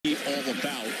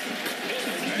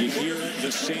You hear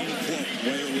the same quote,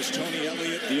 whether it was Tony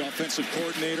Elliott, the offensive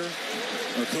coordinator,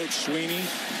 or Coach Sweeney.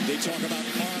 They talk about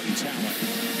arm talent,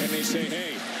 and they say,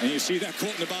 hey, and you see that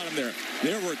quote in the bottom there.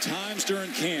 There were times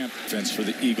during camp. Defense for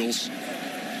the Eagles.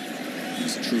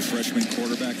 He's a true freshman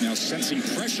quarterback now sensing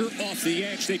pressure off the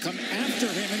edge. They come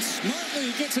after him, and smartly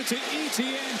he gets it to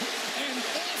Etienne, and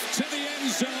off to the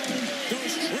end zone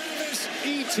goes Travis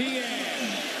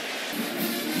Etienne.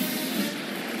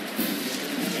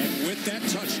 And with that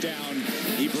touchdown,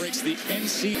 he breaks the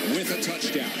NC with a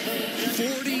touchdown.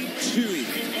 42.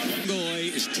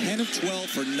 Uiagalelei is 10 of 12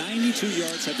 for 92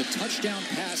 yards, had the touchdown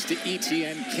pass to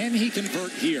Etienne. Can he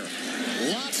convert here?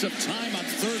 Lots of time on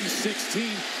 3rd and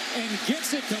 16, and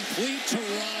gets it complete to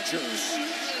Rodgers.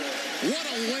 What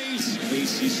a waste.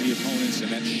 ACC opponents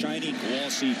and that shiny,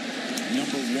 glossy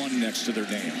 #1 next to their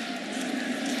name.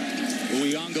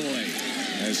 Uiagalelei,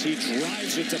 as he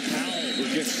drives it to Powell, who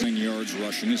gets 9 yards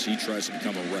rushing as he tries to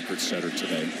become a record setter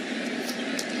today.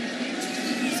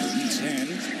 3rd and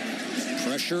 10.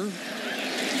 Pressure.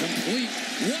 Complete.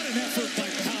 What an effort by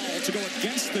Powell to go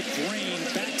against the grain,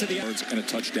 back to the yards, and a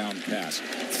touchdown pass.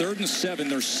 3rd and 7.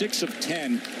 They're 6 of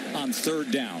 10 on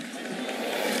 3rd down.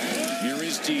 Here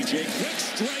is DJ. Quick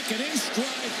strike and in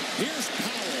stride. Here's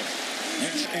Powell.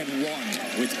 And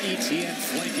 1 with Etienne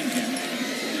flanking him.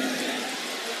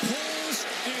 Pulls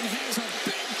and has a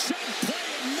big chunk play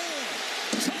and more.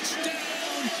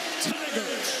 Touchdown,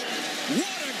 Tigers.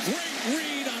 What a great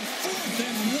read on 4th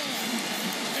and 1.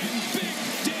 And Big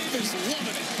Dave is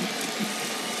loving it.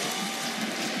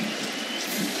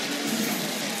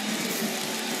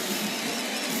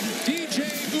 DJ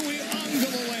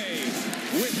Uiagalelei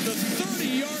with the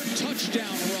 30-yard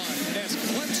touchdown run as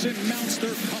Clemson mounts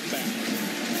their comeback.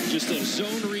 Just a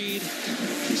zone read.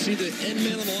 You see the end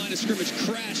man on the line of scrimmage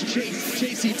crash,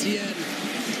 chase Etienne.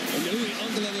 And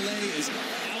Uiagalelei is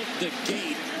out the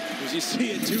gate. As you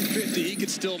see at 250, he could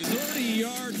still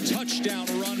 30-yard touchdown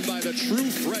run by the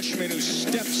true freshman who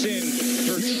steps in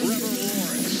for Trevor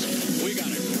Lawrence. We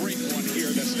got a great one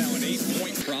here. That's now an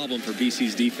 8-point problem for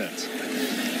BC's defense.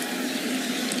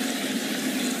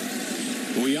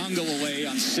 Uiagalelei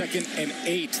on 2nd and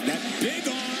 8. That big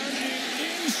arm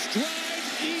and in stride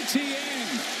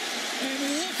Etienne. And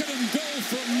look at him go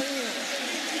for more.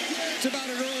 It's about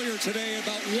it earlier today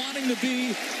about wanting to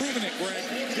be proving it, Greg.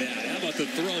 Yeah, how about the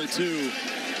throw too?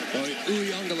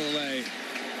 Uiagalelei.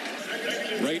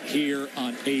 Right here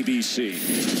on ABC.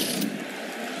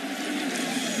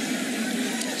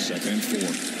 2nd and 4.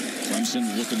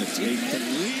 Clemson looking to take the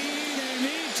lead, and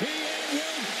Etienne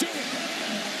will do it.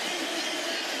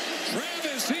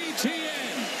 Travis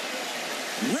Etienne.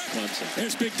 Clemson.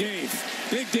 There's Big Dave.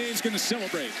 Big Dave's going to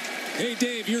celebrate. Hey,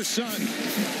 Dave, your son,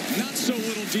 not so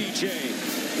little DJ,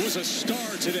 was a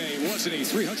star today, wasn't he?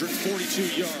 342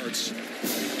 yards,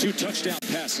 2 touchdown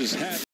passes, had